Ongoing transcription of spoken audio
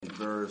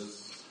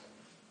verse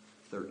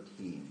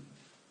 13.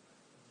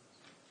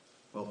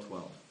 Well,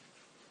 12.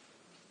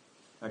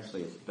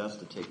 Actually, it's best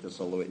to take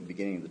this all the way at the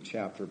beginning of the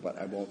chapter, but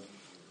I won't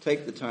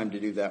take the time to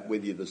do that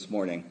with you this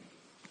morning.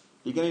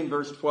 Beginning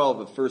verse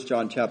 12 of 1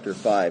 John chapter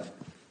 5.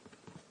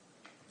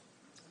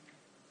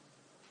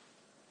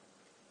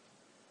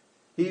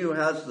 He who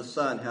has the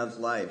Son has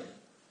life,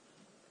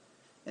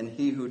 and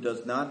he who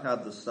does not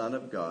have the Son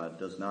of God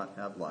does not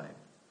have life.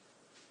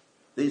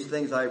 These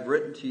things I have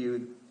written to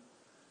you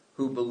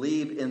who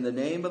believe in the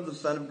name of the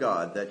Son of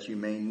God, that you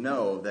may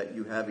know that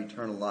you have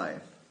eternal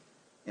life,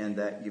 and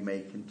that you may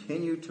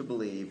continue to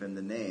believe in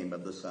the name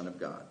of the Son of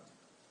God.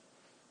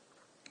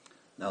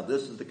 Now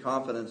this is the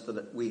confidence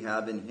that we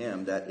have in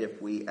him, that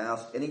if we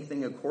ask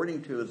anything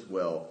according to his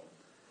will,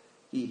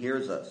 he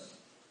hears us.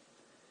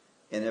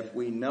 And if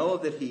we know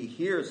that he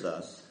hears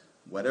us,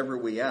 whatever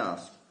we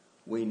ask,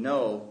 we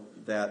know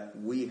that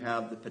we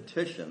have the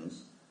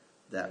petitions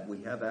that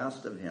we have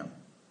asked of him.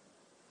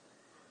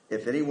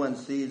 If anyone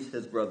sees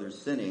his brother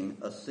sinning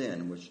a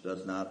sin which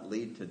does not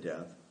lead to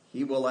death,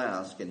 he will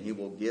ask, and he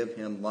will give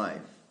him life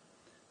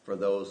for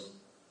those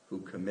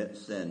who commit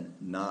sin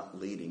not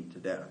leading to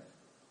death.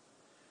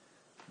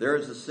 There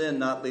is a sin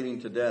not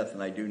leading to death,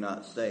 and I do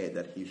not say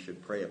that he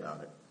should pray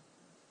about it.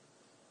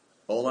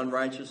 All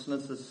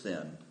unrighteousness is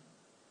sin,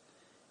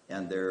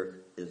 and there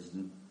is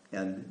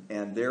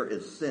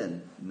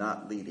sin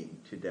not leading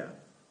to death.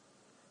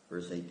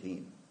 Verse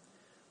 18.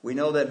 We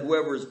know that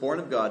whoever is born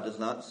of God does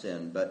not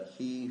sin, but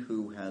he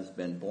who has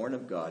been born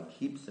of God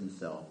keeps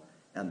himself,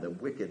 and the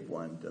wicked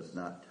one does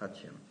not touch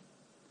him.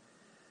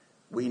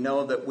 We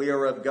know that we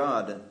are of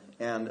God,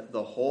 and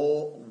the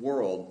whole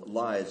world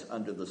lies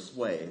under the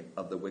sway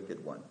of the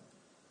wicked one.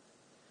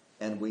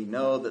 And we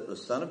know that the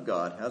Son of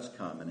God has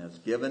come and has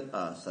given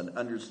us an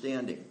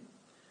understanding,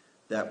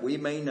 that we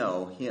may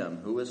know him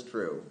who is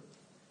true,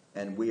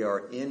 and we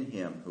are in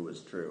him who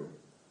is true,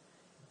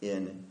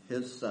 in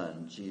his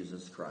Son,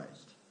 Jesus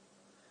Christ.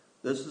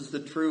 This is the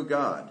true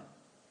God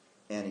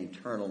and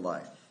eternal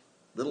life.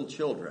 Little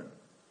children,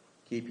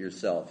 keep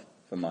yourself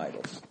from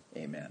idols.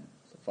 Amen.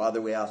 So,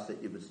 Father, we ask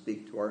that you would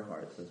speak to our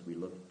hearts as we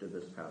look to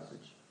this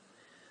passage.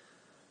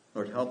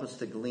 Lord, help us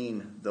to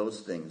glean those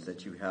things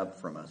that you have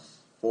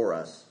for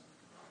us,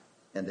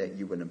 and that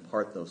you would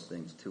impart those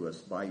things to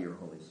us by your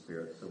Holy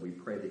Spirit. So we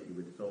pray that you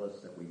would fill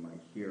us, that we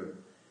might hear,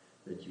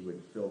 that you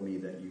would fill me,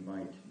 that you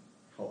might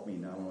help me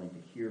not only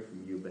to hear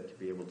from you, but to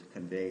be able to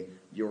convey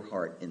your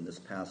heart in this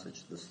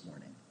passage this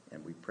morning.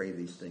 And we pray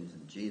these things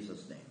in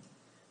Jesus' name.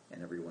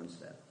 And everyone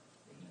said,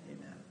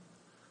 Amen.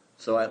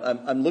 So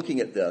I'm looking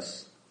at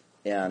this,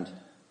 and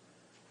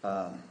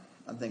I'm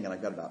thinking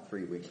I've got about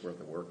 3 weeks worth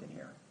of work in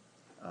here.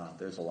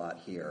 There's a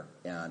lot here.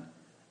 And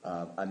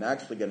I'm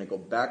actually going to go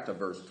back to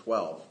verse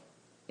 12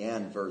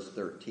 and verse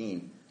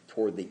 13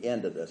 toward the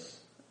end of this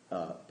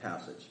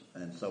passage.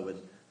 And so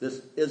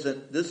this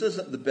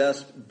isn't the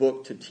best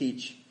book to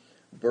teach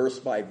verse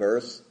by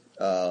verse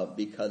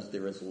because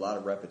there is a lot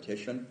of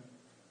repetition.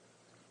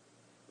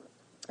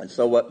 And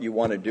so what you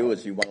want to do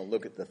is you want to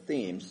look at the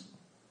themes.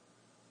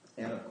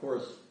 And of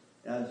course,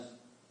 as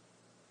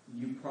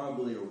you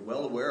probably are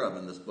well aware of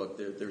in this book,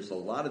 there's a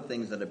lot of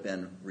things that have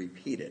been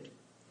repeated.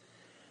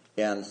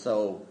 And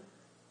so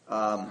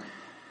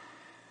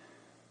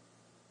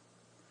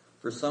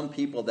for some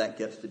people that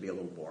gets to be a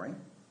little boring.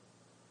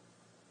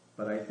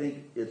 But I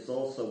think it's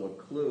also a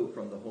clue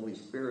from the Holy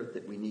Spirit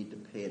that we need to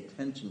pay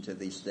attention to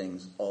these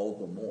things all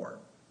the more.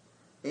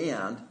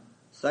 And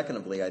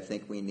secondly, I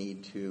think we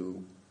need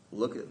to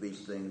look at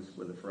these things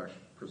with a fresh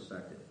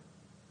perspective,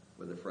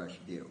 with a fresh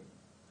view.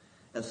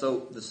 And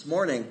so this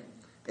morning,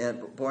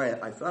 and boy,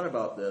 I thought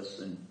about this,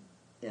 and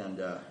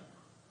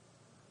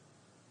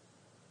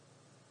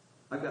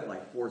I've got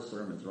like 4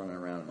 sermons running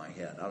around in my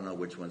head. I don't know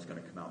which one's going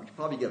to come out. We should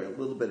probably get a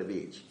little bit of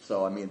each.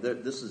 So I mean,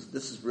 this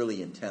is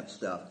really intense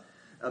stuff.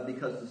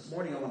 Because this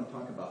morning I want to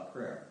talk about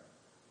prayer.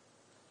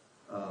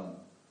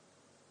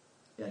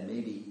 And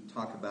maybe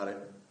talk about it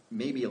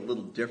maybe a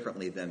little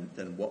differently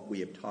than what we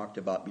have talked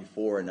about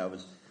before. And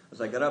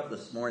as I got up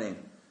this morning,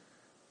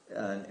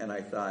 and I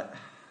thought,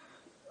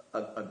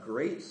 a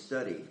great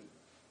study,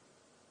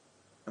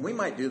 and we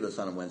might do this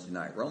on a Wednesday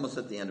night. We're almost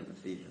at the end of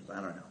Ephesians.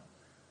 I don't know.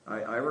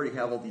 I already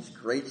have all these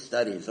great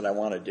studies that I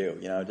want to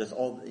do, just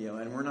all,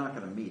 and we're not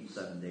going to meet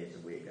 7 days a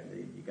week. I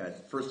mean, you guys,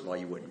 first of all,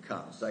 you wouldn't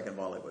come. Second of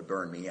all, it would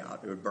burn me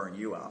out. It would burn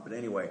you out. But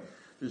anyway,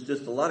 there's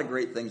just a lot of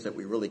great things that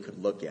we really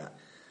could look at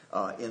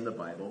in the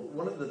Bible.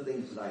 One of the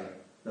things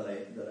that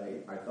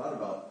I thought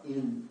about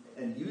and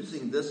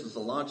using this as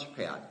a launch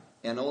pad,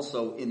 and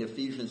also in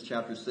Ephesians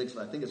chapter 6,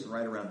 I think it's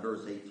right around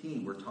verse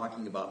 18, we're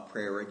talking about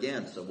prayer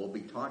again. So we'll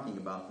be talking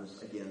about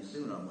this again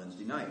soon on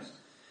Wednesday nights.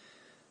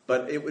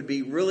 But it would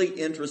be really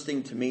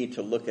interesting to me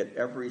to look at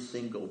every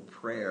single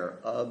prayer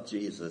of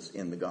Jesus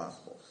in the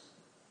Gospels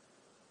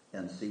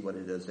and see what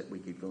it is that we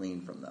could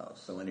glean from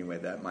those. So anyway,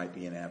 that might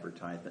be an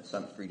advertisement,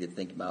 something for you to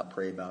think about,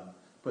 pray about,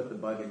 put the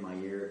bug in my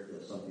ear if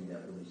it's something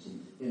that really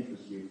seems to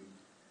interest you.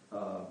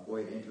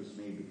 Boy, it interests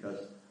me because,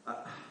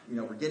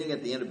 we're getting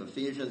at the end of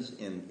Ephesians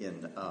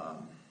in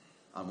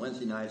on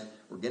Wednesday nights.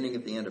 We're getting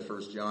at the end of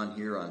 1 John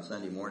here on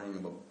Sunday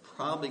morning. We're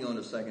probably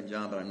going to 2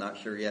 John, but I'm not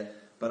sure yet.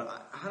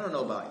 But I don't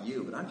know about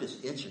you, but I'm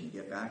just itching to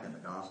get back in the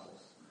Gospels.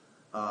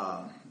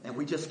 And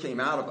we just came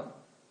out of them.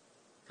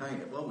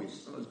 Kind of. Well,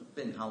 it's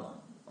been how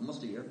long?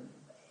 Almost a year?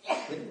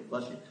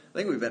 Bless you. I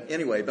think we've been,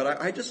 anyway,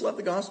 but I just love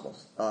the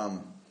Gospels.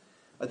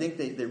 I think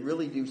they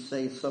really do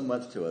say so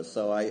much to us.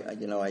 So I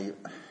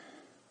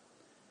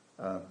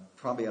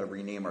probably ought to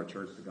rename our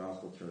church the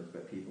Gospel Church,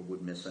 but people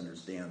would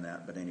misunderstand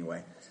that. But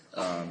anyway,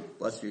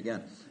 bless you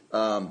again.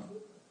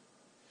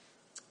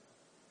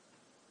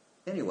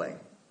 Anyway,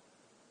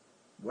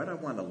 what I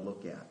want to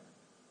look at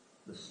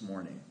this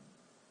morning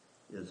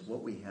is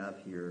what we have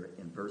here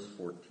in verse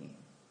 14,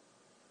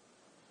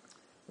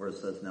 where it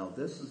says, "Now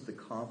this is the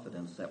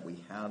confidence that we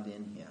have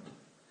in him,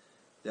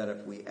 that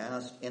if we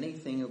ask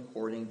anything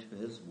according to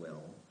his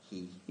will,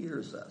 he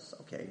hears us."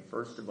 Okay,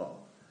 first of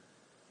all,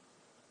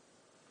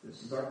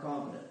 this is our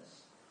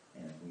confidence.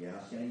 And if we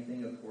ask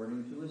anything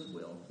according to his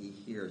will, he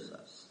hears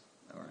us.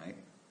 All right?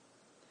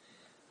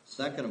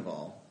 Second of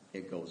all,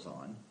 it goes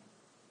on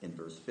in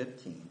verse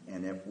 15.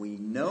 "And if we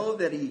know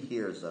that he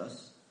hears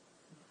us,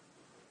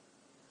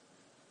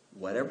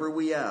 whatever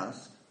we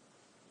ask,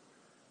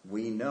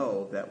 we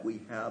know that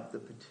we have the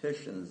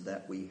petitions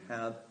that we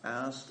have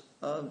asked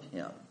of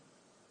him."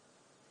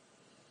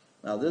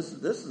 Now, this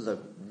is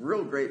a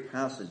real great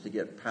passage to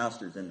get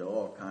pastors into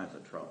all kinds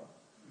of trouble.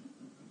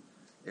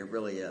 It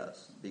really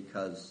is,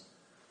 because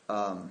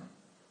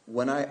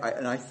when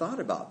I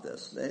thought about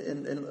this,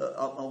 and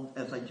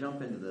as I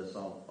jump into this,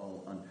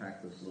 I'll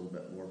unpack this a little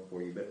bit more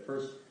for you. But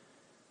first,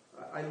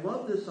 I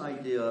love this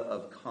idea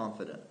of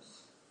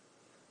confidence.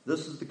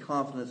 This is the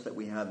confidence that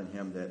we have in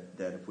him,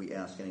 that if we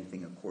ask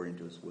anything according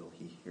to his will,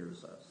 he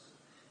hears us.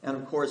 And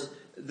of course,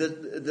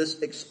 this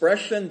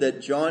expression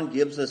that John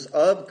gives us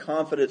of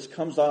confidence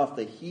comes off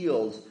the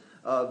heels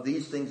of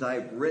 "These things I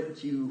have written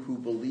to you who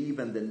believe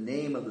in the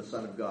name of the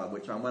Son of God,"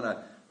 which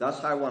that's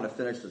how I want to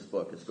finish this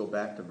book, is go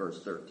back to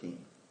verse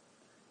 13.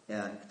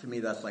 And to me,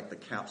 that's like the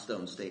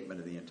capstone statement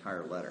of the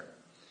entire letter.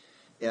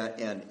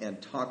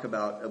 And talk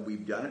about,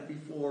 we've done it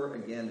before,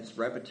 again, it's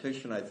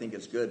repetition, I think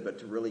it's good, but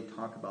to really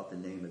talk about the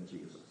name of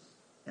Jesus.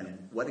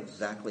 And what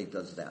exactly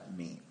does that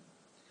mean?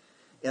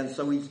 And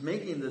so he's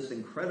making this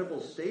incredible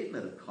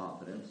statement of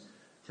confidence,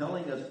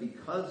 telling us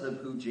because of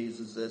who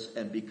Jesus is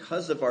and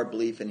because of our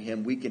belief in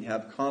him, we can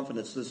have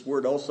confidence. This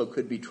word also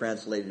could be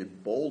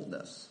translated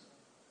boldness.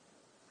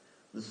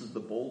 This is the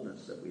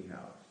boldness that we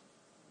have.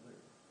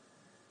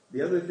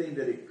 The other thing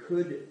that it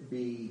could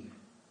be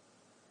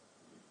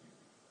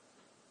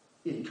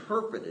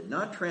interpreted,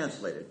 not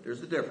translated,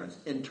 there's a difference,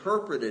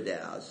 interpreted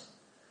as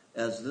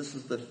this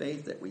is the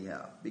faith that we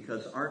have.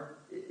 Because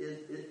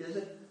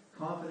isn't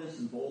confidence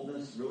and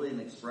boldness really an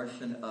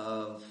expression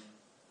of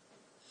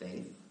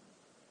faith?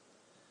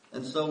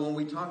 And so when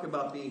we talk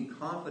about being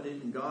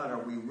confident in God,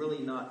 are we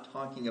really not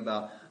talking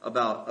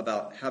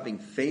about having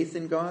faith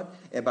in God,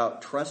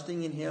 about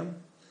trusting in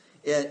him?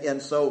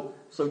 And so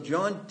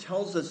John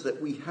tells us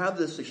that we have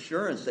this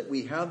assurance, that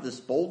we have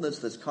this boldness,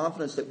 this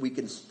confidence that we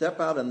can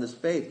step out in this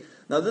faith.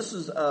 Now this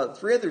is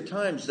 3 other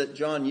times that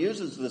John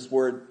uses this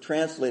word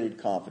translated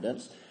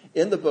confidence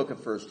in the book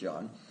of 1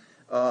 John.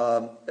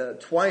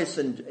 Twice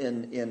in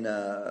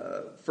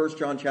 1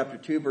 John chapter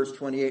 2 verse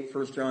 28,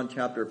 1 John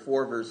chapter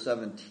 4 verse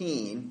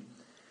 17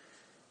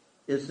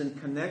 is in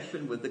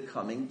connection with the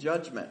coming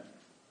judgment.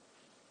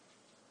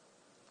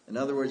 In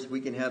other words,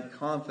 we can have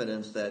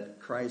confidence that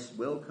Christ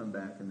will come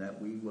back and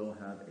that we will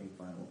have a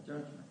final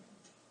judgment.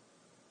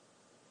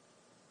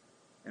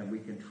 And we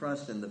can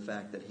trust in the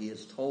fact that he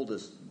has told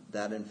us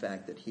that, in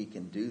fact, that he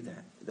can do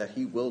that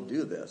he will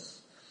do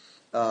this.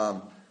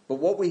 But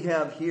what we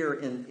have here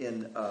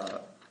in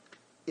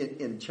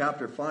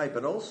chapter 5,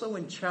 but also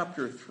in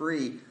chapter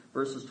 3,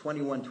 verses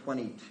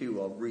 21-22,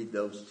 I'll read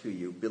those to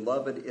you.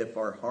 "Beloved, if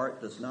our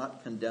heart does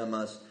not condemn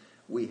us,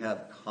 we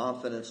have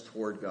confidence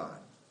toward God.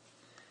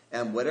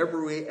 And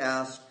whatever we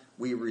ask,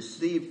 we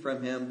receive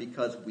from him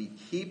because we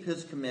keep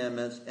his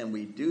commandments and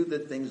we do the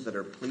things that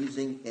are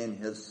pleasing in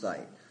his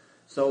sight."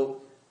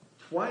 So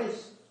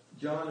twice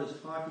John is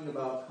talking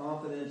about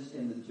confidence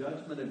in the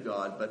judgment of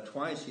God, but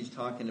twice he's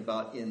talking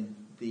about in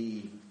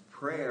the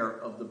prayer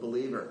of the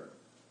believer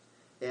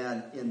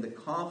and in the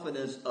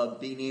confidence of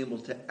being able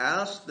to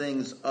ask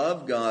things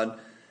of God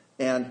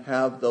and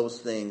have those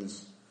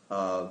things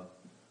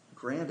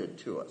granted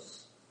to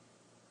us.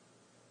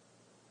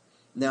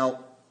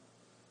 Now,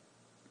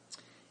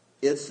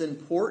 it's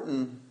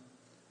important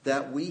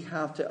that we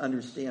have to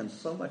understand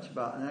so much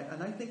about,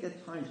 and I think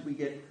at times we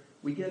get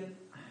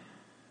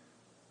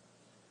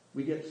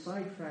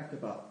sidetracked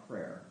about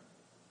prayer.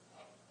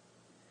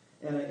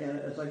 And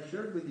as I've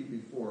shared with you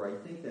before, I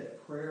think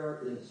that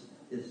prayer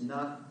is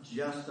not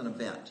just an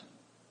event.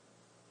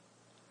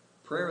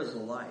 Prayer is a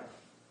life.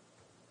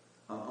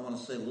 I want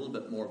to say a little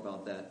bit more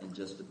about that in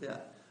just a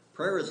bit.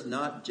 Prayer is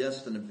not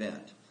just an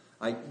event.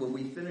 When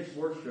we finish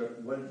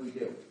worship, what did we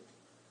do?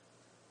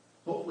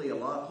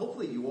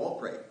 Hopefully you all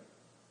prayed.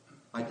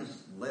 I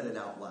just let it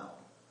out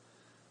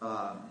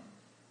loud.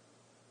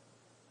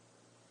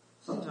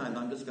 sometimes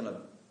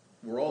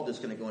we're all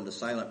just going to go into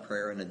silent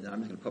prayer, and then I'm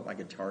just going to put my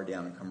guitar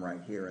down and come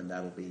right here, and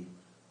that'll be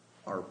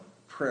our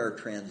prayer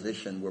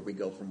transition where we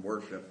go from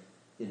worship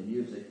in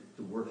music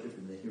to worship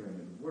in the hearing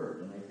of the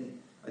word. And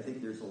I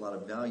think there's a lot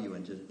of value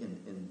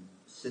in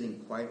sitting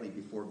quietly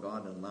before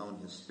God and allowing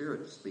His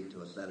Spirit to speak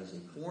to us. That is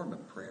a form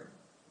of prayer.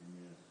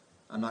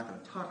 I'm not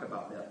going to talk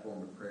about that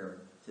form of prayer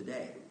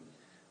today.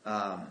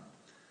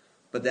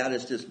 But that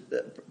is just,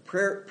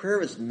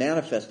 prayer is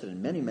manifested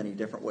in many, many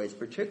different ways,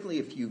 particularly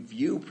if you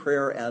view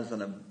prayer as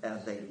a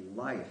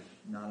life,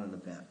 not an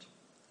event,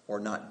 or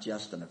not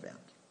just an event.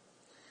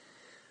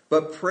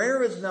 But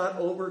prayer is not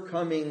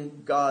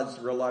overcoming God's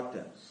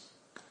reluctance.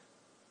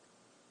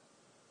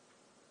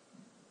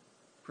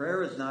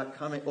 Prayer is not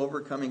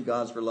overcoming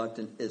God's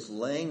reluctance. It's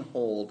laying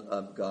hold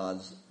of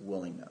God's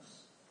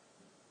willingness.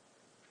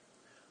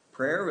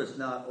 Prayer is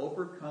not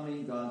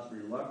overcoming God's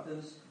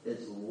reluctance.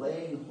 It's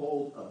laying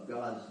hold of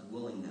God's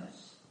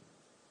willingness.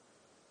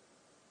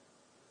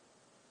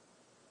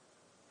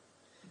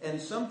 And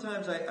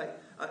sometimes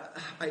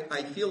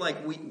I feel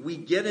like we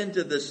get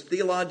into this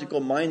theological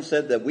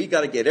mindset that we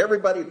got to get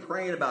everybody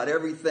praying about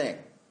everything.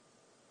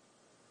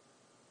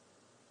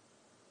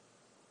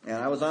 And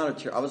I was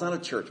on a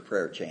church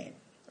prayer chain,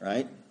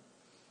 right?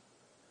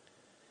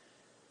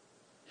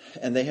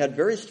 And they had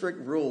very strict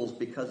rules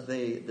because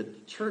the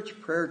church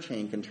prayer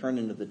chain can turn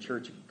into the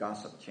church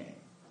gossip chain,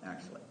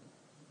 actually.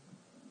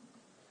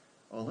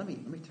 Oh, let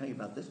me tell you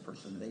about this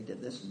person. They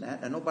did this and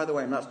that. And oh, by the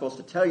way, I'm not supposed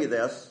to tell you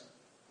this.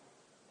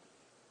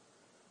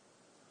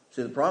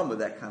 See, the problem with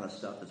that kind of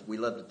stuff is we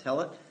love to tell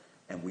it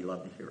and we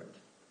love to hear it.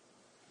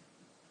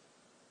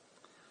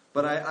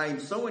 But I'm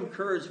so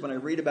encouraged when I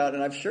read about it,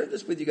 and I've shared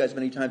this with you guys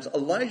many times.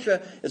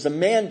 Elijah is a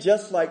man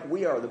just like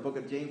we are, the book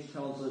of James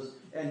tells us,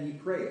 and he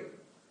prayed.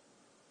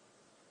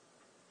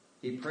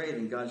 He prayed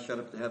and God shut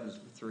up the heavens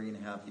for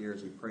 3.5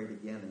 years. He prayed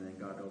again and then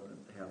God opened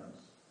up the heavens.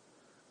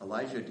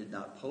 Elijah did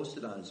not post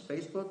it on his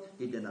Facebook.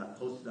 He did not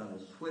post it on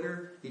his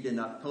Twitter. He did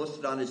not post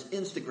it on his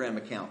Instagram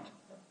account.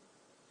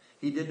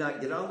 He did not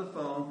get on the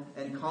phone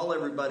and call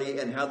everybody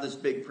and have this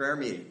big prayer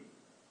meeting.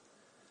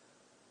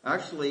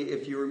 Actually,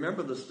 if you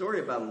remember the story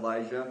about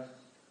Elijah,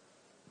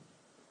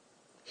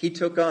 he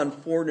took on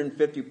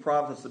 450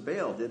 prophets of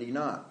Baal, did he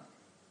not?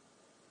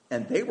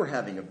 And they were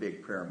having a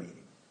big prayer meeting.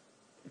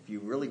 If you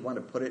really want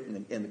to put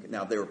it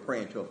now they were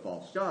praying to a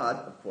false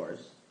god, of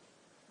course.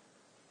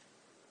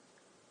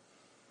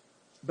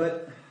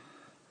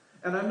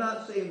 And I'm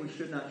not saying we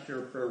should not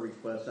share prayer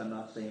requests. I'm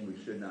not saying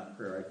we should not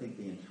pray. I think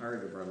the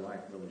entirety of our life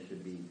really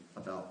should be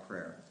about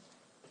prayer.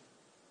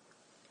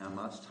 How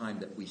much time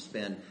that we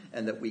spend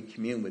and that we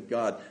commune with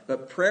God.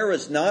 But prayer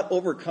is not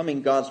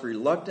overcoming God's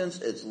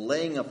reluctance. It's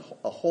laying a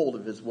hold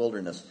of His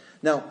wilderness.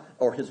 Now,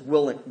 or His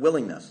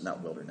willingness,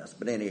 not wilderness,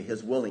 but anyway,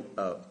 His His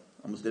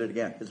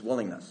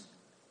willingness.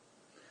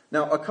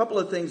 Now, a couple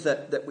of things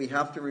that we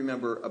have to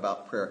remember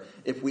about prayer.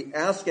 If we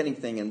ask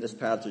anything in this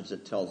passage,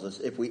 it tells us,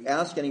 if we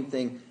ask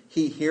anything,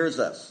 He hears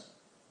us.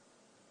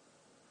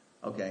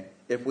 Okay?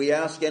 If we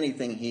ask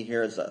anything, He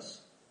hears us.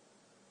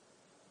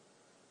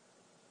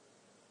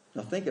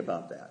 Now think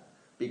about that,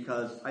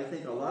 because I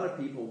think a lot of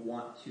people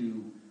want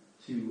to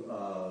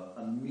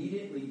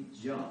immediately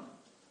jump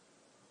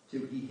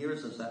to He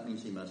hears us. That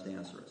means He must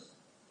answer us.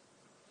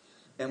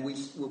 And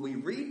when we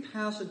read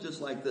passages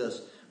like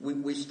this,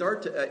 we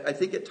start to, I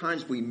think at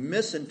times we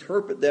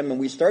misinterpret them, and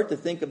we start to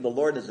think of the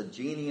Lord as a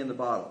genie in the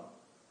bottle.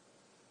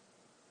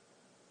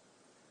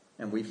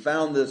 And we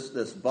found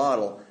this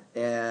bottle,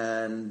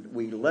 and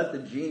we let the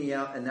genie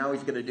out, and now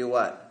He's going to do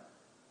what?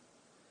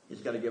 He's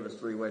got to give us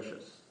 3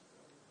 wishes.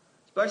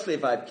 Especially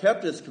if I've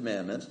kept His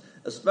commandments,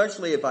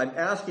 especially if I'm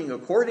asking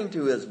according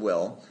to His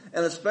will,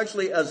 and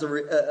especially as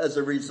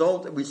a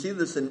result, we see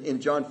this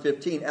in John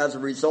 15, as a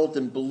result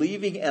in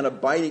believing and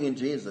abiding in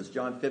Jesus.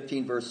 John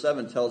 15 verse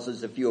 7 tells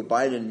us, if you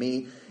abide in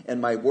me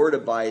and my word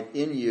abide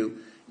in you,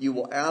 you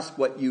will ask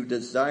what you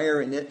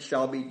desire and it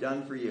shall be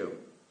done for you.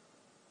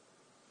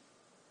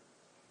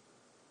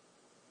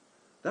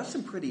 That's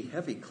some pretty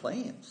heavy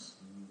claims.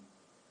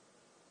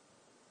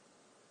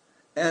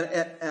 And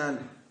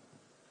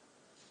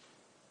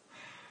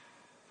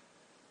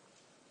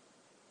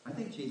I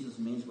think Jesus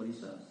means what He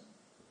says.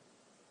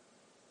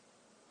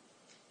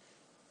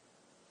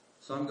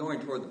 So I'm going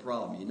toward the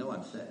problem. You know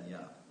I'm setting you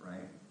up,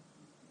 right?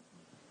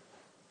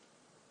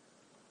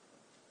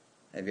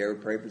 Have you ever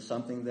prayed for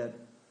something that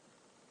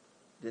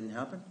didn't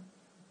happen?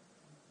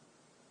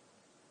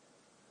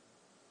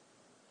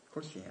 Of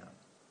course you have.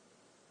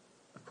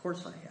 Of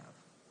course I have.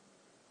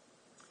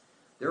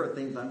 There are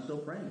things I'm still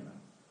praying about.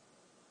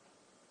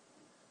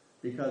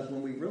 Because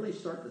when we really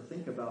start to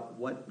think about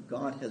what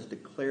God has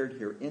declared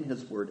here in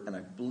His Word, and I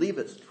believe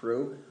it's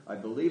true, and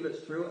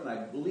I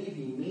believe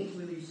He means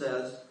what He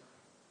says,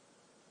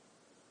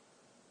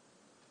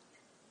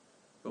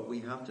 but we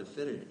have to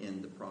fit it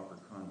in the proper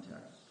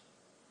context.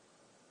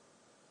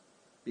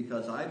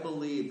 Because I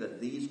believe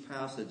that these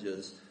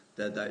passages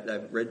that I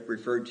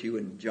referred to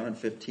in John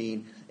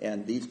 15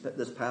 and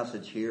this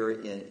passage here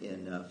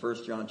in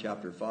 1 John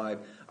chapter 5,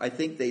 I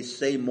think they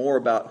say more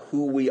about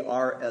who we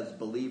are as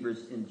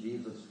believers in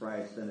Jesus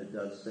Christ than it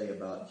does say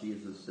about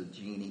Jesus, the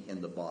genie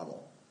in the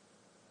bottle.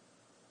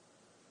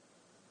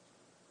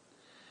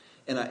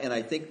 And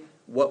I think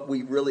what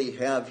we really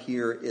have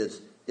here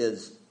is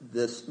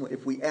this: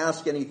 if we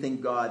ask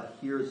anything, God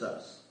hears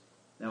us.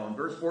 Now, in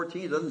verse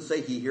 14, it doesn't say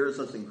He hears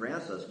us and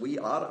grants us. We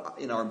ought,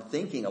 in our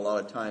thinking, a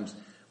lot of times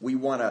we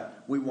want to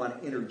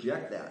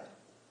interject that.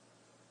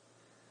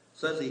 It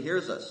says He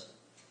hears us.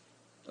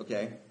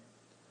 Okay.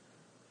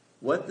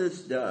 What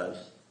this does,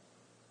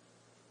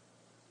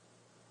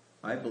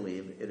 I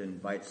believe, it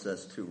invites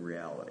us to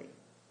reality.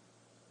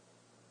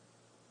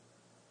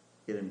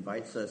 It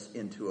invites us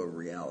into a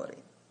reality.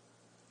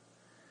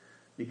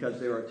 Because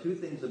there are two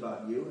things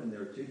about you and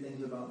there are two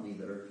things about me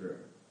that are true.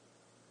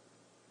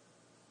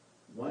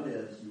 One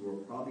is, you are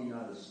probably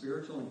not as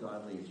spiritual and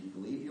godly as you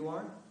believe you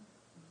are.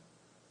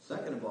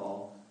 Second of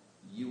all,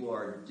 you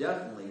are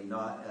definitely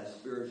not as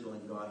spiritual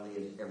and godly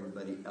as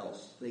everybody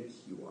else thinks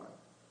you are.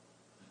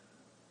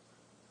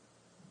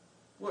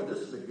 Boy, this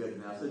is a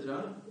good message,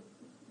 huh?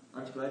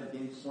 Aren't you glad you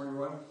came this morning,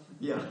 Roy?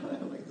 Yeah,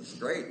 like, this is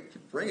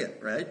great. Bring it,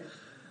 right?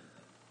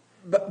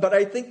 But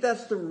I think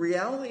that's the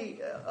reality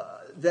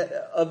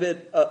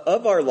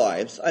of our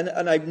lives.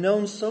 And I've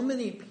known so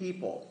many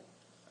people.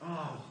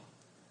 Oh,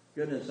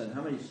 goodness, and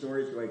how many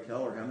stories do I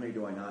tell or how many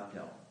do I not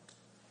tell?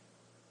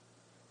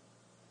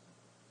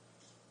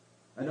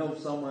 I know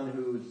someone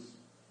who's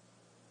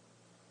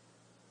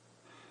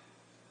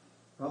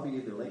probably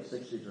either late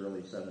 60s or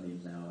early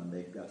 70s now, and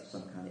they've got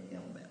some kind of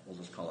ailment. We'll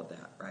just call it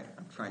that, right?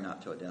 I'm trying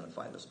not to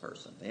identify this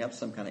person. They have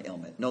some kind of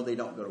ailment. No, they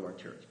don't go to our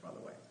church, by the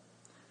way.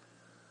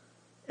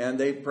 And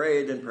they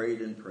prayed and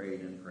prayed and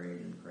prayed and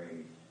prayed and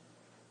prayed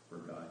for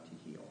God to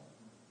heal.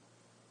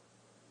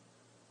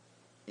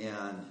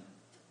 And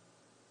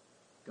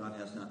God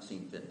has not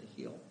seen fit to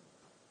heal.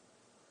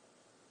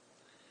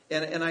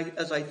 And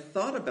as I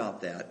thought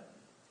about that,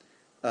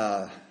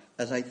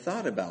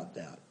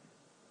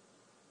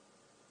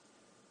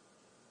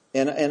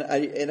 and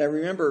I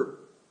remember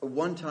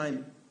one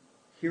time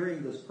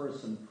hearing this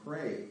person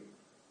pray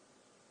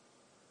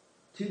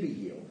to be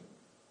healed,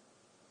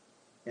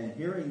 and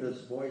hearing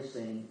this voice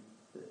saying,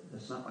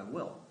 "That's not my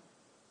will."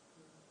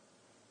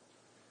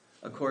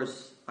 Of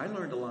course, I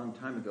learned a long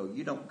time ago,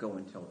 you don't go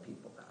and tell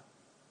people that.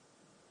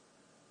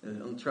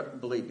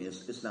 And believe me,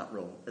 it's not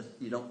real.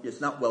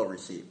 It's not well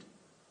received.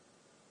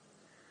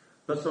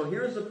 But so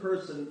here's a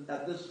person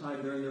at this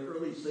time, they're in their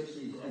early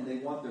 60s, and they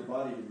want their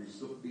body to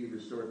be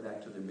restored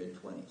back to their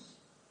mid-20s.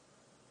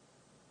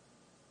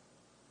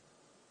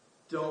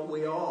 Don't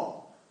we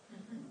all?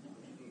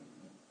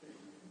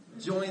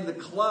 Join the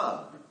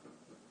club.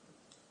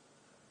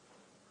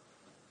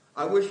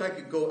 I wish I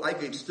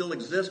could still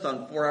exist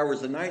on 4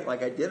 hours a night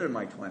like I did in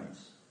my 20s.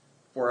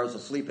 4 hours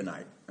of sleep a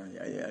night.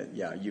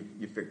 Yeah, you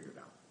figured it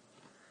out.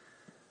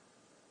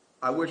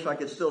 I wish I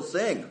could still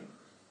sing.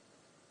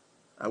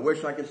 I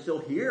wish I could still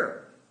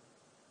hear.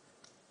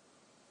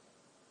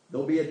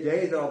 There'll be a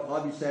day that I'll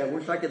probably say, I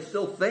wish I could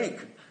still think,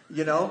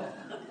 you know.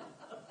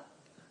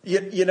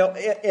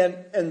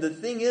 And the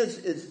thing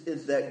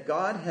is that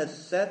God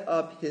has set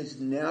up His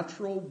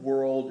natural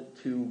world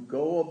to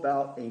go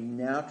about a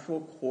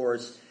natural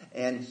course,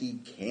 and He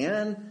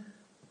can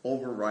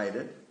override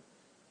it.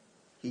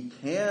 He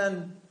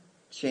can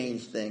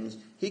change things.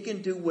 He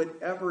can do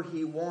whatever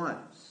He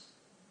wants.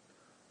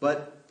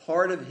 But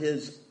part of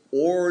His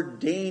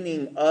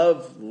ordaining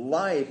of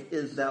life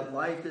is that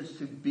life is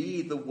to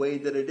be the way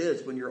that it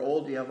is. When you're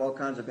old, you have all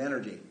kinds of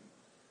energy.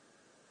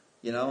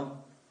 You know?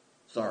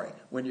 Sorry.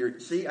 When you're,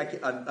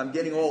 I'm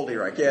getting old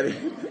here. I can't.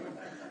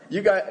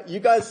 You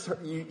guys,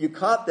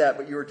 caught that,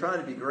 but you were trying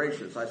to be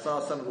gracious. I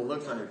saw some of the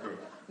looks on your face.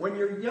 When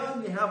you're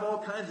young, you have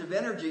all kinds of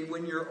energy.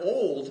 When you're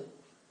old,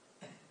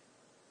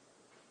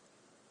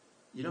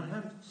 you don't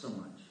have so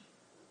much.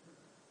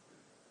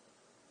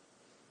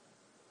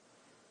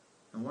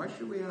 And why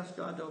should we ask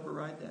God to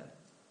override that?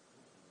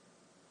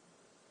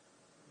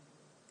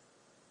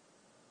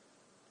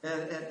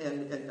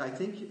 And I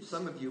think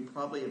some of you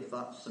probably have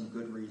thought some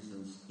good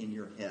reasons in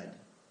your head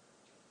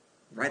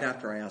right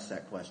after I asked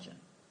that question.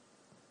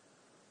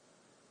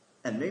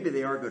 And maybe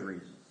they are good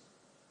reasons.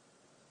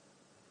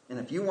 And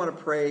if you want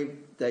to pray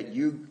that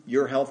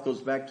your health goes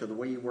back to the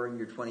way you were in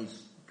your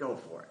 20s, go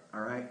for it,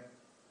 all right?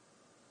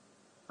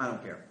 I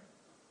don't care.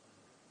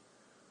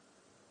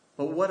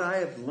 But what I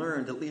have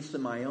learned, at least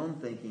in my own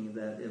thinking,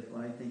 that if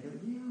I think of, I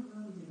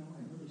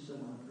really still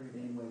want to pray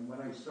anyway,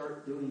 what I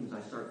start doing is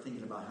I start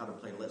thinking about how to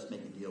play Let's Make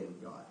a Deal with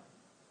God.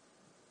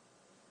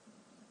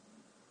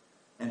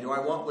 And do I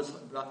want what's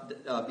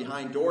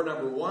behind door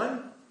number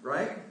 1,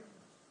 right?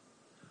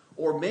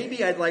 Or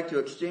maybe I'd like to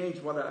exchange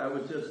what I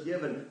was just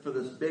given for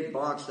this big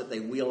box that they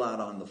wheel out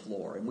on the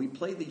floor. And we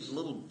play these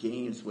little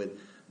games with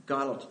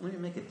God. Let me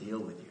make a deal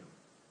with you.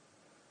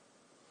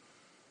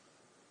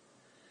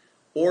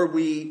 Or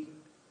we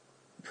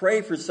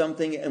pray for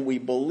something and we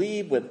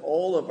believe with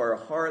all of our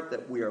heart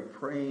that we are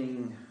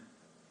praying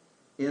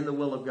in the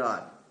will of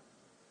God.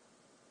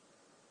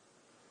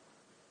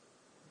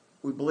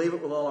 We believe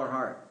it with all our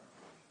heart.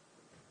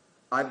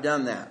 I've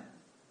done that.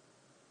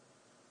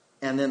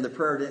 And then the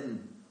prayer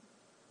didn't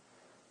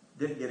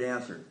get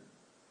answered.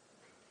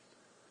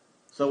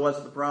 So what's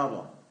the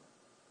problem?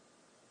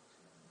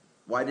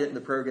 Why didn't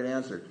the prayer get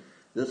answered?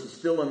 This is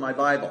still in my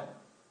Bible.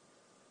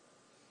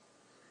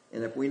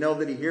 And if we know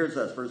that he hears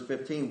us, verse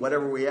 15,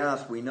 whatever we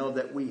ask, we know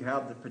that we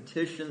have the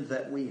petitions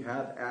that we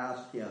have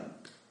asked him.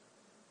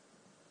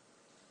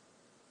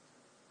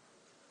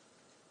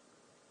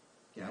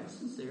 Okay, I was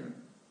sincere.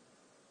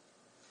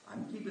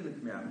 I'm keeping the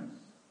commandments.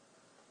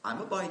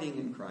 I'm abiding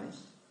in Christ.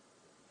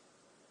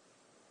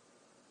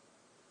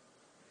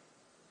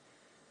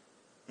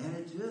 And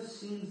it just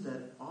seems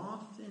that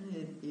often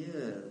it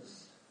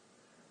is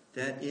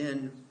that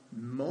in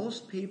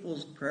most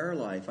people's prayer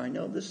life, I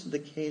know this is the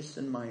case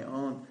in my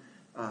own,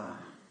 there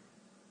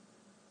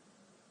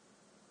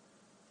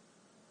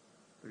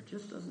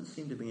just doesn't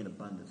seem to be an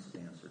abundance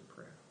of answered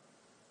prayer.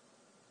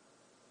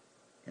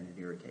 And it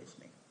irritates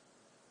me.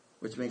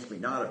 Which makes me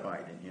not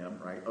abide in him,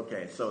 right?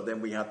 Okay, so then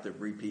we have to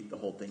repeat the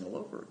whole thing all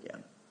over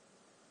again.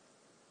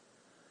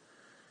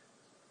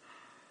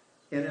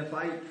 And if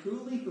I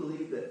truly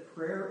believe that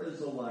prayer is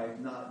a life,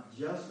 not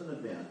just an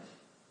event,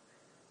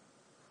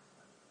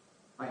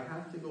 I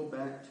have to go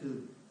back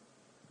to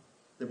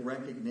the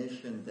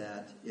recognition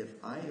that if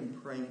I am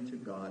praying to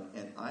God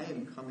and I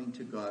am coming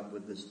to God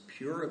with as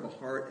pure of a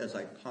heart as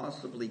I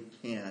possibly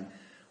can,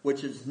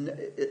 which is,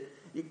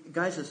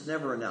 guys, it's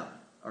never enough,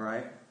 all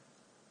right?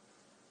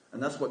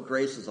 And that's what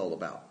grace is all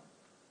about.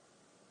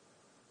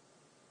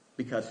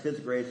 Because his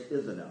grace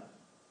is enough.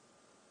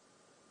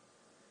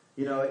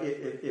 You know,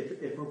 if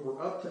it were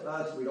up to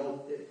us,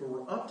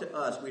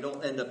 we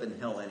don't end up in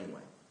hell anyway.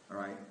 All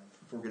right?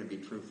 If we're going to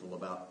be truthful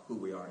about who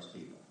we are as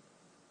people.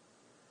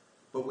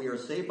 But we are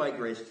saved by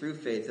grace through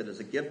faith. It is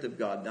a gift of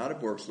God, not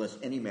of works, lest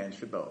any man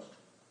should boast.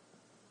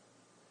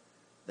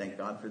 Thank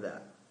God for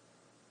that.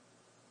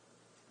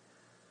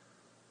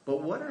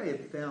 But what I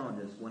have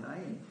found is when I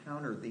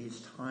encounter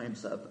these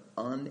times of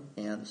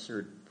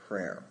unanswered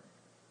prayer,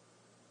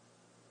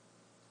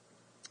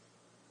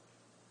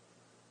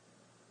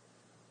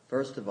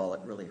 first of all, it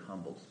really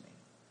humbles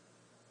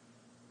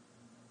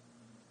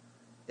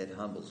me. It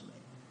humbles me.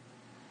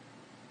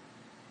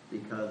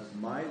 Because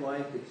my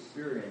life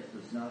experience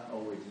does not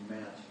always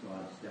match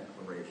God's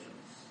declarations.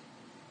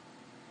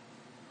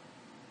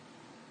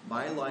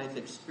 My life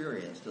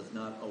experience does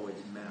not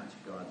always match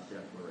God's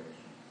declarations.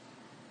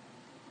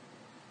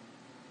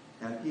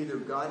 And either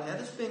God had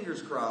his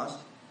fingers crossed,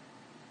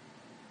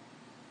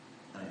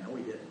 and I know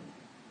he didn't,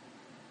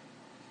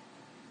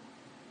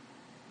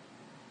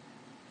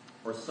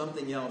 or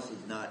something else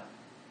is not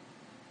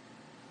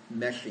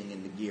meshing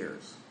in the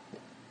gears.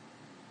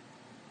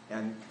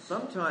 And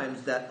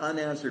sometimes that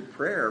unanswered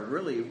prayer,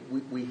 really,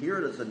 we hear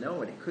it as a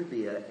no, and it could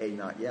be a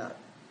not yet.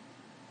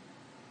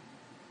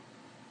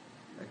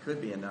 It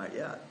could be a not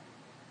yet.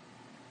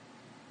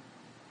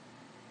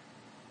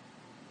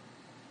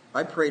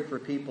 I prayed for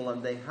people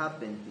and they have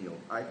been healed.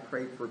 I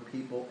prayed for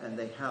people and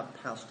they have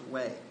passed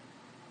away.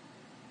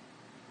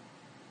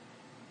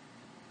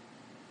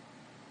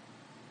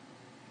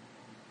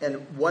 And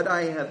what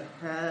I have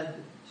had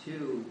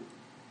to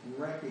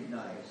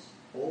recognize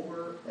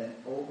over and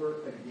over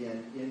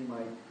again in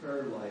my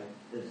prayer life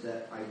is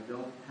that I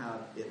don't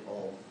have it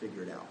all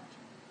figured out.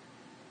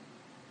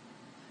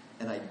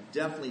 And I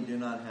definitely do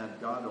not have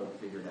God all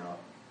figured out.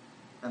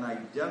 And I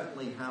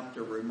definitely have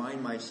to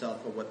remind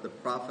myself of what the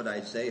prophet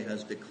Isaiah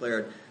has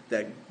declared,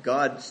 that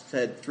God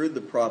said through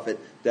the prophet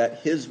that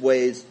his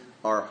ways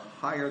are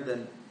higher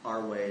than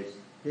our ways.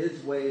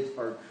 His ways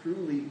are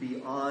truly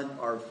beyond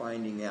our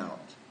finding out.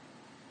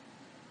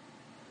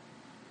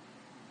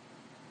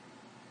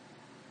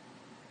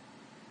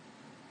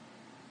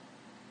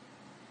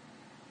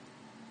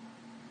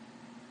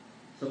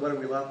 So what are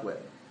we left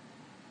with?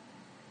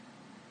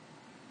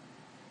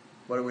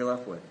 What are we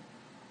left with?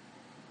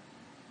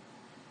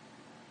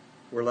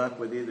 We're left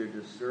with either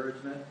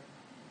discouragement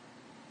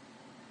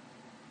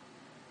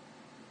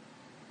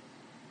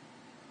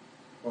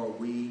or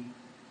we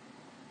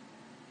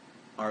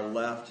are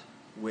left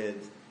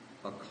with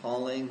a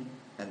calling,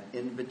 an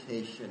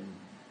invitation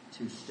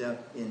to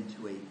step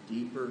into a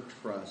deeper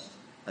trust,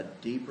 a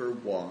deeper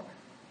walk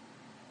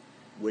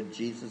with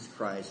Jesus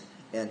Christ,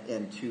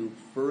 and to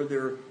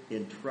further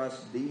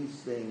entrust these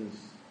things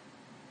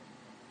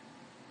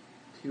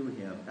to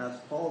him. As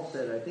Paul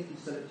said, I think he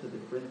said it to the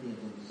Corinthians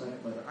in the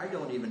second letter, I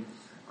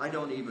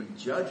don't even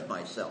judge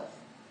myself.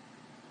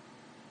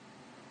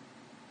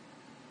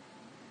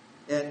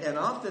 And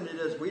often it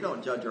is, we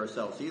don't judge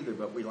ourselves either,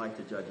 but we like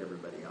to judge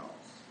everybody else.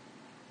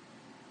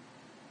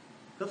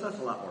 Because that's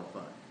a lot more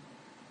fun.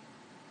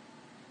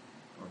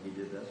 Or he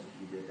did this, or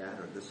she did that,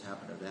 or this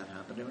happened, or that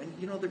happened. And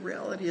you know, the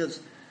reality is,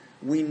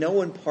 we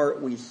know in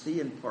part, we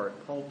see in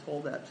part. Paul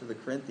told that to the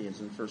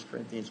Corinthians in 1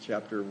 Corinthians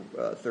chapter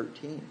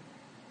 13.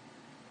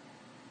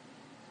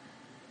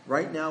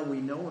 Right now we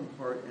know in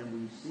part and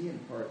we see in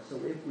part. So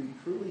if we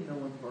truly know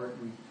in part,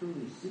 we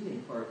truly see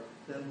in part,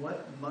 then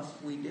what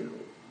must we do?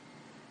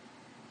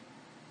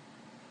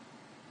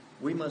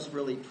 We must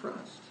really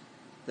trust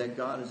that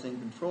God is in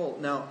control.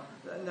 Now,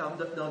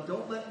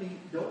 don't let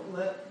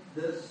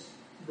this,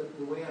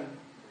 the way I'm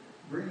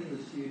bringing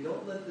this to you,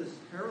 don't let this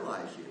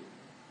paralyze you.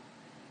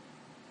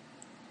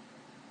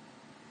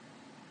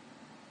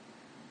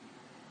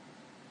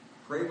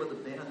 Pray with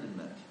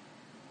abandonment.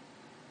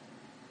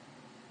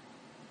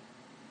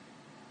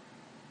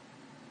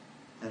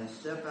 And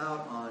step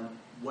out on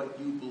what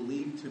you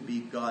believe to be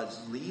God's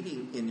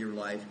leading in your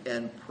life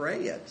and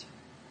pray it.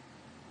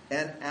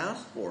 And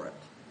ask for it.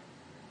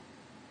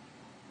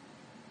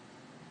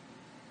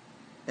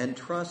 And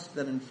trust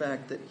that in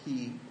fact that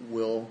He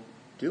will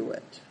do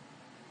it.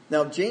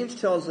 Now James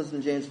tells us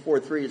in James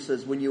 4:3, it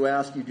says, when you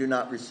ask, you do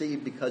not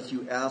receive because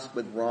you ask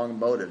with wrong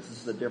motives.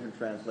 This is a different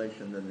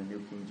translation than the New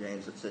King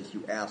James. It says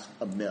you ask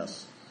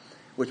amiss,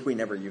 which we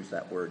never use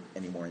that word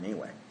anymore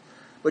anyway.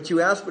 But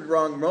you ask with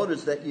wrong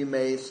motives that you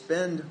may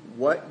spend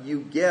what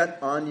you get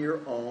on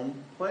your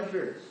own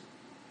pleasures.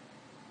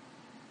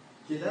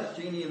 See, that's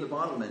genie in the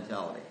bottle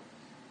mentality.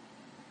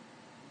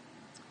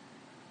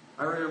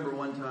 I remember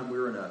one time we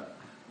were in a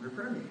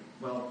prayer meeting.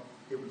 Well,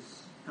 it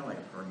was kind of like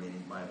a prayer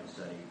meeting, Bible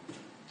study.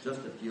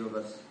 Just a few of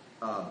us.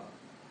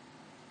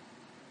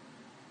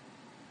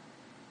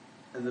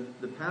 And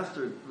the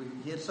pastor,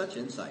 he had such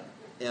insight.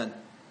 And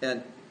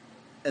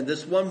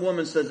this one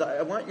woman says,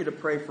 I want you to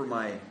pray for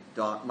my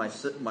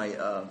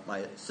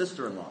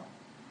sister-in-law.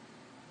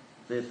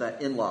 See, it's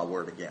that in-law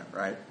word again,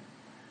 right?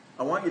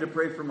 I want you to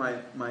pray for my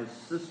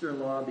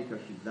sister-in-law because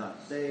she's not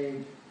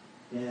saved.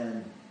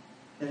 And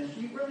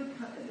she really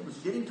it was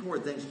getting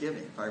toward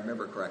Thanksgiving, if I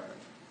remember correctly.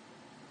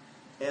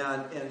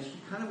 And she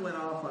kind of went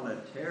off on a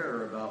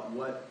tear about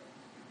what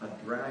a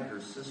drag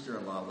her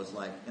sister-in-law was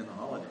like in the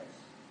holidays.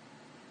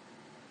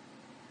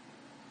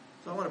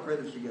 So I want to pray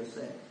that she gets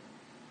saved.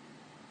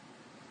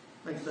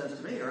 Makes sense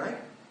to me, right?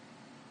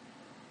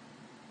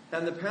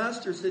 And the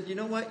pastor said, you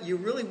know what? You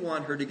really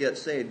want her to get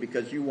saved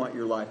because you want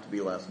your life to be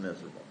less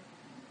miserable.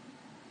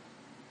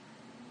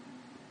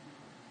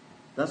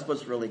 That's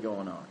what's really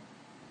going on.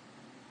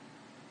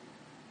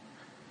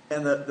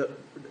 And the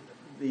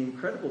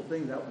incredible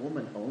thing, that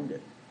woman owned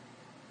it.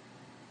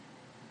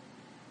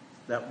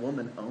 That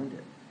woman owned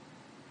it.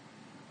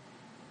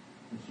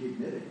 And she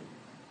admitted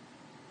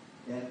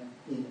it. And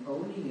in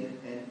owning it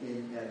and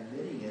in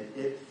admitting it,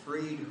 it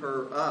freed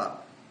her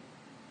up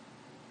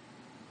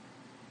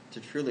to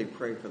truly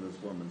pray for this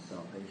woman's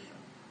salvation.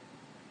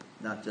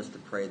 Not just to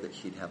pray that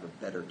she'd have a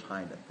better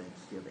time at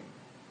Thanksgiving.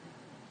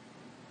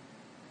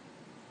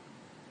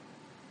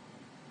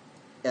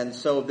 And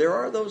so there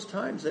are those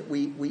times that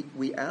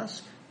we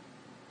ask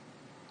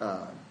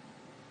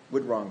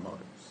with wrong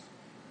motives.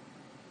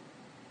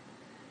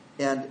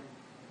 And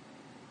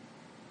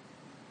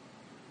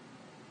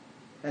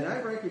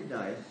I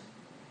recognize,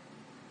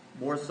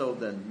 more so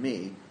than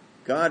me,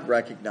 God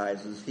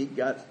recognizes he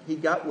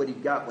got what he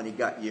got when he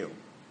got you.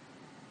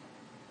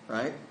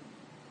 Right?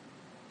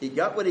 He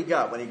got what he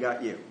got when he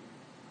got you.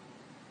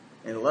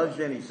 And he loves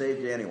you and he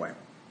saved you anyway.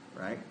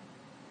 Right?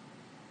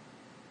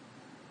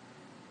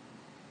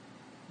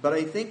 But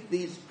I think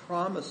these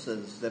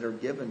promises that are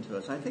given to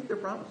us, I think they're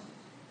promises.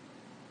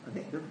 I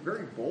think they're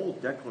very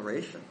bold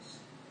declarations.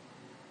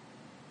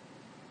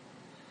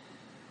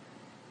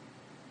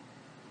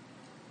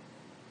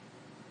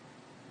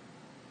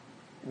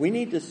 We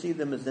need to see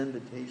them as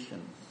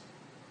invitations.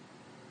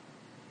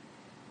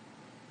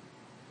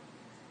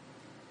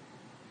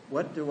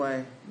 What do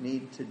I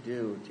need to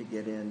do to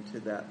get into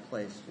that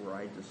place where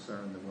I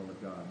discern the will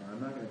of God? Now,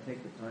 I'm not going to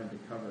take the time to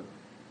cover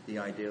the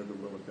idea of the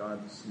will of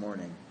God this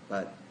morning,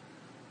 but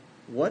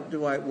where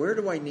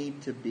do I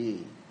need to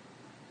be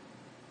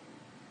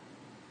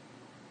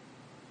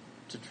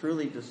to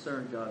truly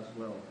discern God's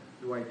will?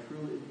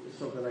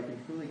 So that I can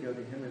truly go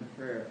to Him in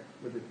prayer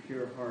with a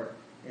pure heart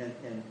and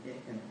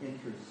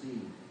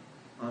intercede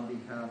on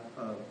behalf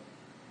of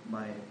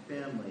my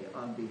family,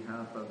 on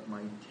behalf of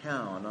my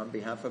town, on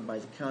behalf of my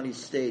county,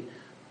 state,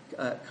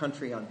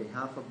 country, on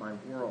behalf of my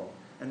world,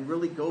 and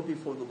really go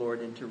before the Lord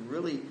and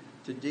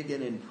to dig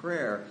in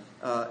prayer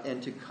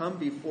and to come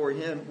before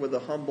Him with a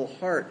humble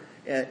heart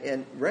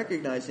and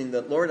recognizing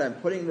that, Lord, I'm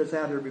putting this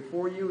out here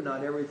before you.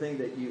 Not everything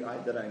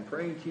that I'm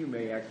praying to you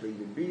may actually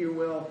even be your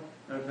will.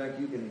 And in fact,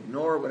 you can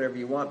ignore whatever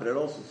you want, but it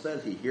also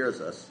says He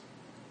hears us.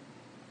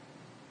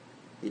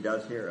 He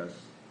does hear us.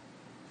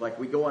 It's like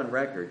we go on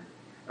record.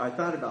 I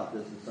thought about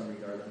this in some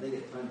regard. I think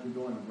at times we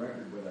go on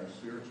record with our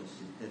spiritual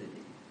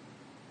stupidity.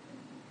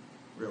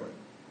 Really.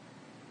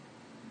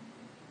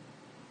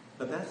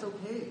 But that's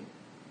okay.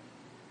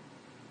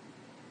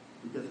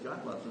 Because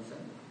God loves us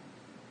anyway.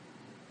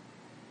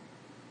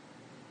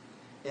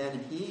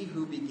 And He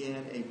who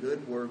began a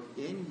good work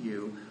in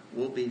you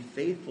will be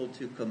faithful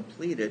to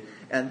complete it.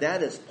 And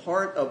that is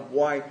part of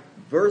why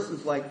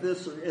verses like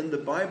this are in the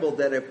Bible,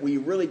 that if we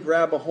really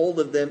grab a hold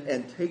of them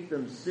and take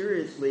them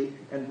seriously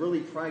and really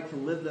try to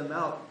live them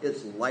out,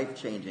 it's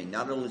life-changing.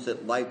 Not only is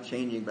it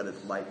life-changing, but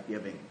it's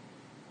life-giving.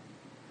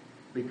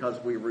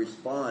 because we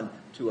respond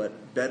to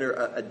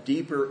a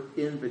deeper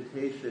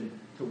invitation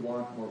to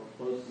walk more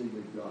closely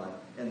with God.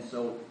 And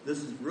so this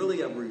is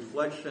really a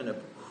reflection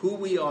of who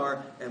we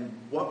are and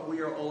what we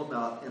are all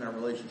about in our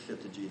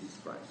relationship to Jesus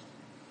Christ.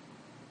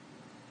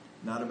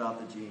 Not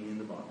about the genie in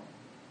the bottle.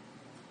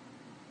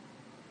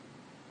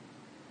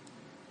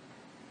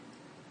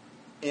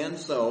 And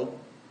so,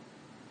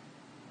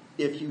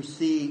 if you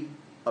see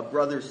a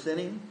brother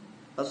sinning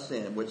a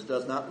sin which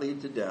does not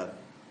lead to death,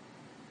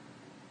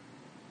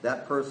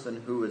 that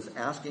person who is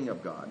asking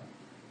of God,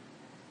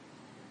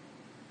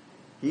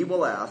 he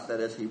will ask, that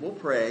is, he will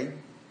pray,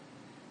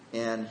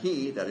 and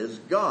he, that is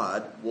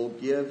God, will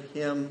give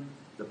him,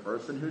 the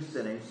person who's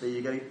sinning. So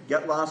you're going to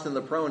get lost in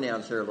the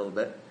pronouns here a little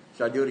bit.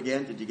 Should I do it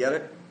again? Did you get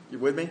it? You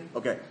with me?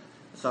 Okay.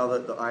 I saw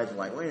that the eyes are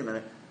like, wait a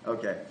minute.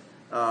 Okay.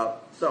 Now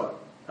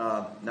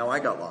I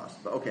got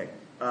lost. But okay.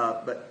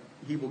 But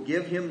he will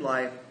give him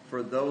life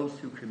for those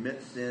who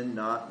commit sin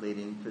not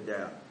leading to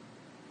death.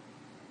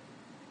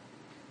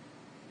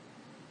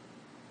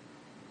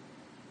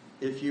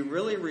 If you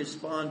really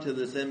respond to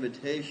this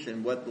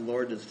invitation, what the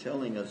Lord is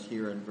telling us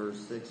here in verse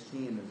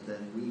 16 is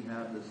that we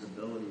have this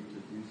ability to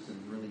do some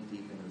really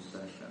deep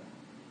intercession.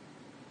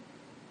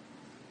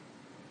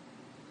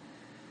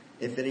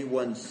 If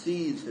anyone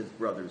sees his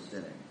brother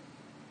sinning.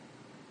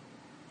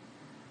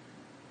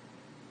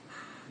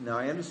 Now,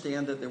 I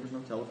understand that there was no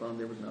telephone,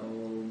 there was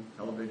no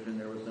television,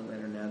 there was no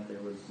internet,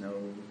 there was no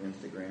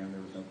Instagram,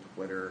 there was no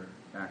Twitter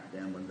back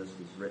then when this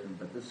was written,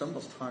 but this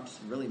almost talks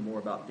really more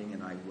about being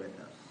an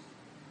eyewitness.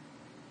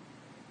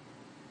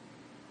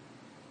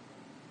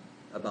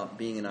 About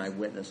being an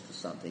eyewitness to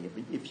something.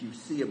 If you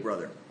see a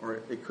brother,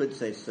 or it could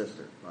say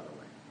sister, by the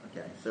way.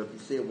 Okay, so if you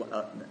see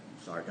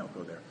sorry, don't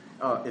go there.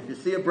 If you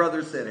see a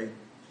brother sinning,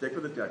 stick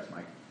with the text,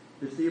 Mike.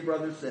 If you see a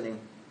brother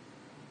sinning,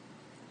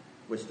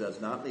 which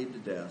does not lead to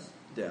death,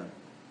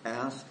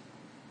 ask,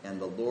 and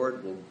the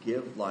Lord will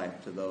give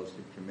life to those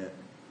who commit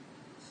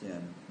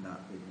sin,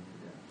 not leading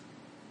to death.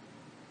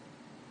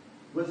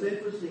 What's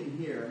interesting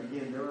here, and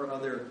again, there are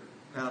other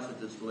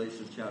passages,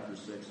 Galatians chapter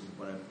 6 is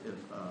what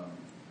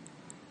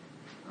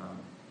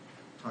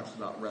talks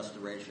about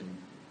restoration,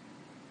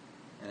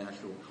 an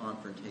actual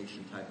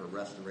confrontation type of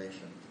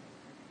restoration.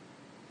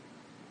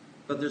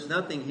 But there's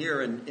nothing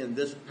here in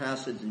this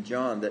passage in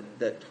John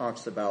that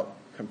talks about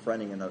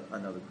confronting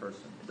another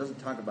person. It doesn't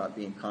talk about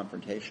being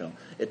confrontational.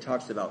 It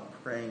talks about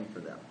praying for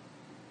them.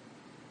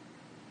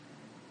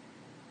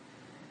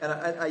 And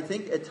I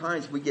think at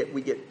times we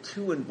get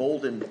too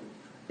emboldened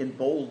in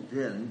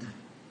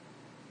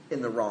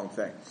the wrong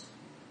things.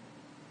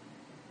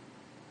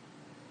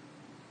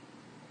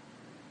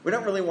 We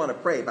don't really want to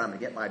pray, but I'm going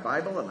to get my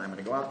Bible and I'm going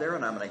to go out there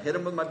and I'm going to hit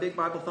them with my big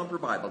Bible thumper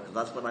Bible because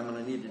that's what I'm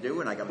going to need to do,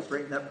 and I got to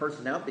straighten that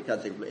person out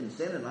because they're in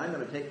sin and I'm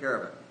going to take care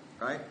of it.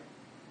 Right?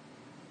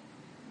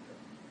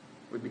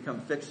 We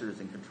become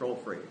fixers and control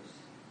freaks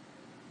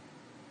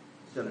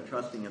instead of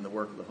trusting in the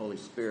work of the Holy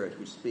Spirit,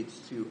 who speaks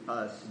to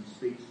us and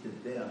speaks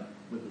to them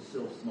with a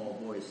still small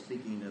voice,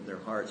 speaking to their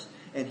hearts.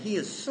 And he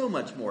is so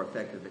much more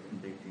effective at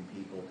convicting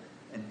people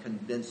and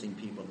convincing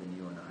people than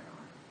you and I are.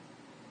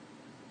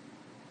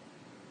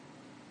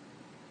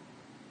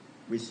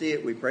 We see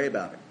it, we pray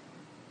about it.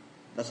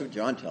 That's what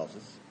John tells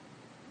us.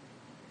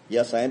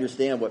 Yes, I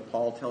understand what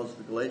Paul tells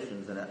the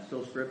Galatians, and that's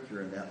still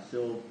scripture, and that's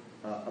still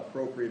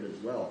appropriate as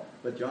well.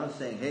 But John's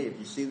saying, hey, if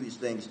you see these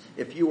things,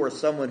 if you are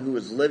someone who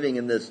is living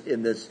in this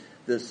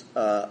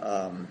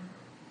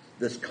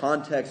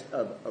context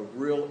of a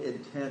real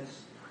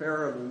intense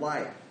prayer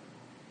life.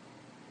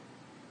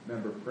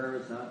 Remember, prayer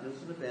is not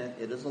just an event,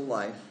 it is a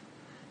life.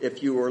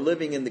 If you are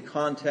living in the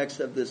context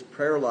of this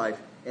prayer life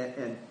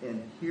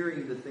and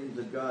hearing the things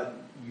of God,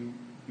 you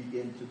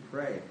begin to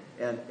pray.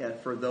 And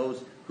for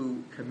those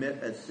who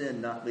commit a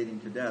sin not leading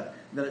to death.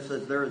 And then it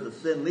says, there is a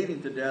sin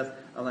leading to death,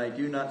 and I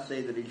do not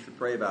say that he should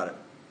pray about it.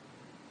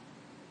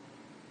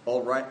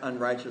 All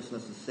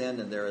unrighteousness is sin,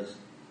 and there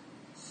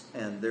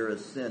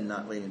is sin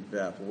not leading to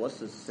death. Well, what's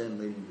this sin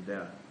leading to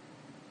death?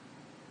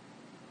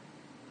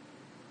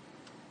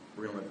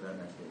 We're going to look at that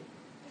next week.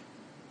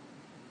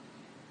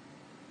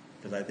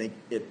 Because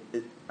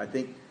I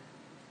think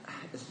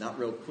it's not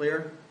real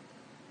clear.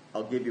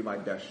 I'll give you my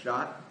best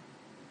shot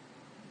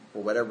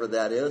for whatever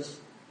that is.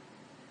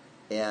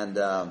 And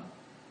there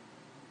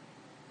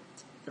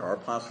are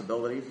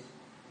possibilities,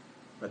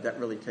 but that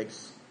really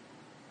takes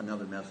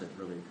another message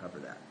really to cover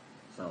that.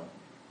 So,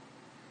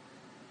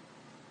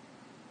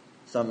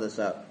 sum this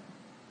up.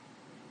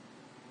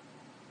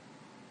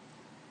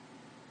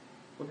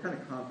 What kind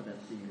of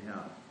confidence do you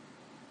have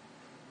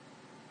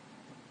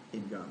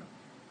in God?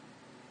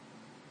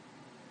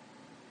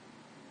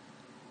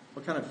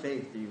 What kind of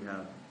faith do you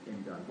have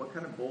in God? What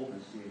kind of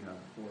boldness do you have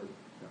toward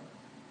God?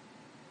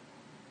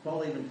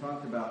 Paul even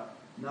talked about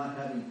not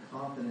having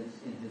confidence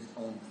in his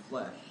own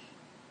flesh.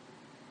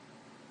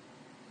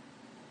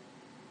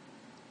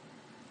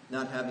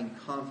 Not having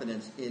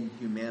confidence in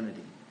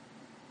humanity.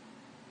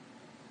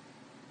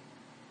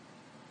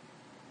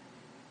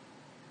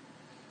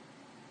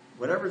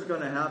 Whatever's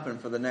going to happen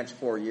for the next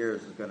 4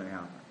 years is going to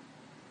happen.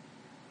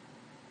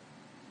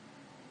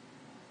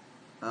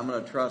 I'm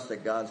going to trust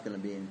that God's going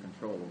to be in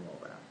control of all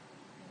that.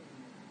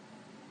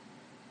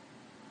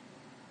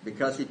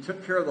 Because he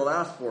took care of the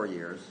last 4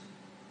 years,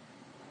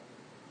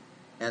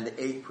 and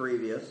the 8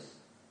 previous,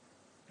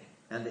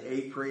 and the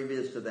 8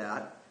 previous to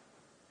that,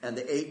 and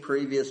the 8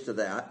 previous to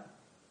that.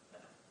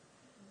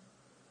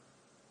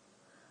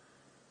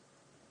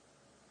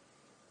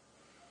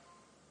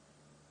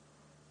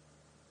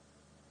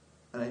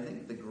 And I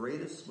think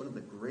one of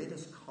the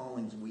greatest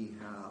callings we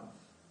have,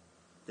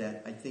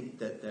 that I think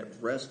that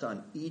rest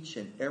on each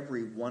and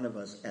every one of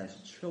us as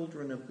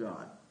children of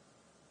God,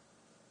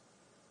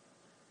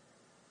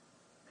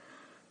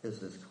 is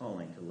this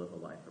calling to live a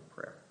life of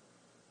prayer.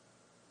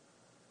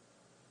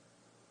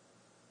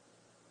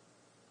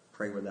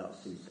 Pray without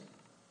ceasing,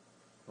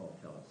 Paul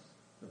tells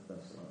the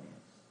Thessalonians.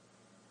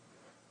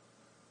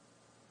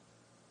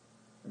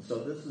 And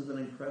so this is an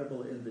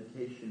incredible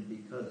invitation,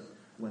 because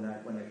when I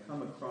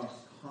come across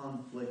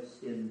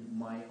conflicts in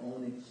my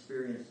own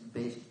experience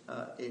based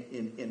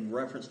in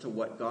reference to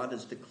what God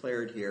has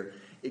declared here,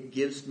 it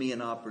gives me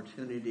an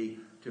opportunity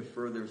to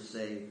further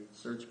say,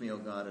 search me, O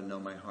God, and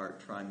know my heart.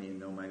 Try me and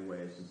know my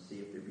ways, and see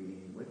if there be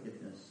any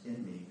wickedness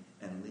in me,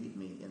 and lead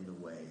me in the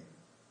way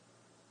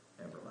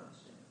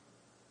everlasting.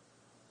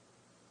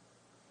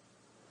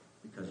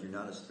 Because you're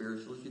not as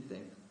spiritual as you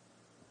think.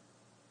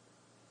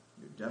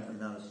 You're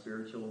definitely not as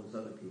spiritual as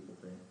other people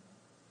think.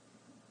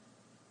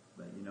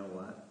 But you know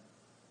what?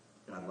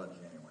 God loves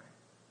you anyway.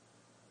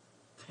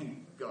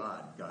 Thank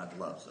God God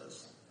loves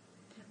us.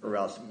 Or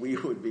else we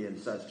would be in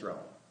such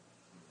trouble.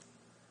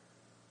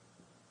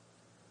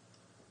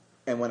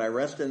 And when I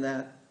rest in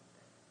that,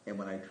 and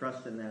when I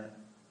trust in that,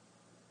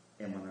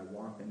 and when I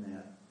walk in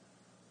that,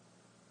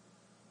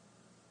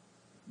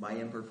 my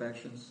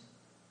imperfections,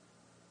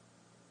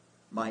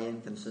 my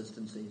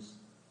inconsistencies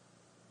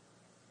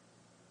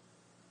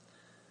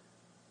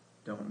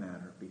don't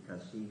matter,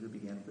 because he who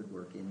began a good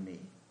work in me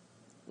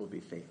will be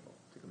faithful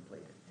to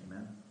complete it.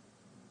 Amen.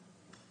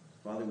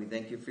 Father, we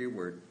thank you for your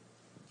word.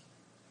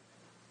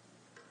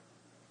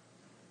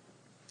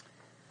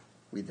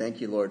 We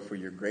thank you, Lord, for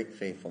your great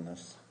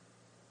faithfulness.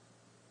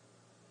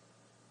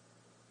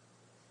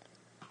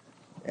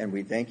 And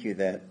we thank you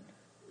that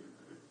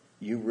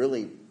you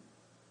really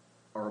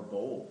are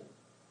bold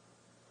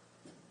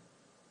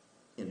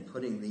in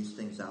putting these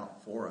things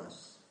out for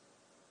us,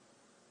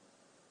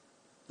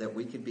 that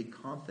we can be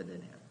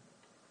confident in.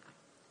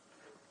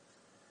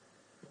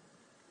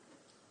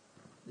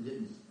 We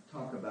didn't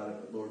talk about it,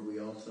 but Lord, we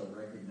also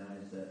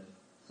recognize that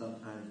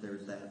sometimes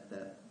there's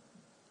that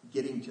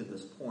getting to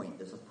this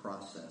point is a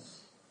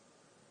process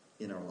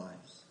in our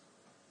lives.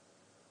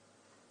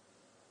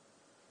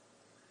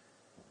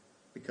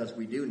 Because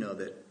we do know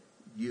that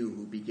you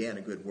who began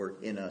a good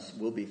work in us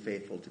will be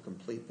faithful to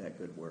complete that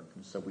good work.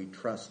 And so we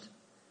trust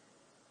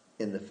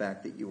in the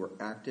fact that you are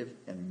active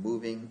and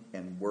moving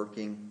and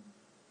working,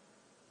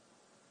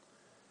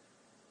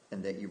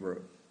 and that you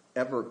were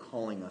ever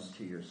calling us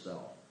to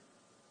yourself.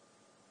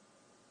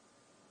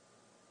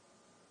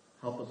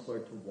 Help us,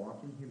 Lord, to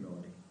walk in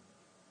humility.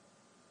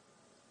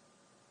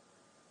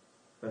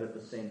 But at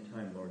the same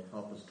time, Lord,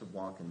 help us to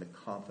walk in the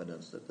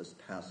confidence that this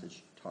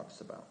passage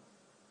talks about.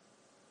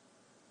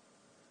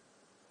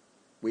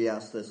 We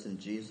ask this in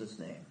Jesus'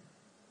 name.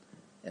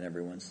 And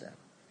everyone said,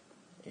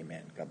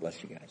 amen. God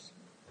bless you guys.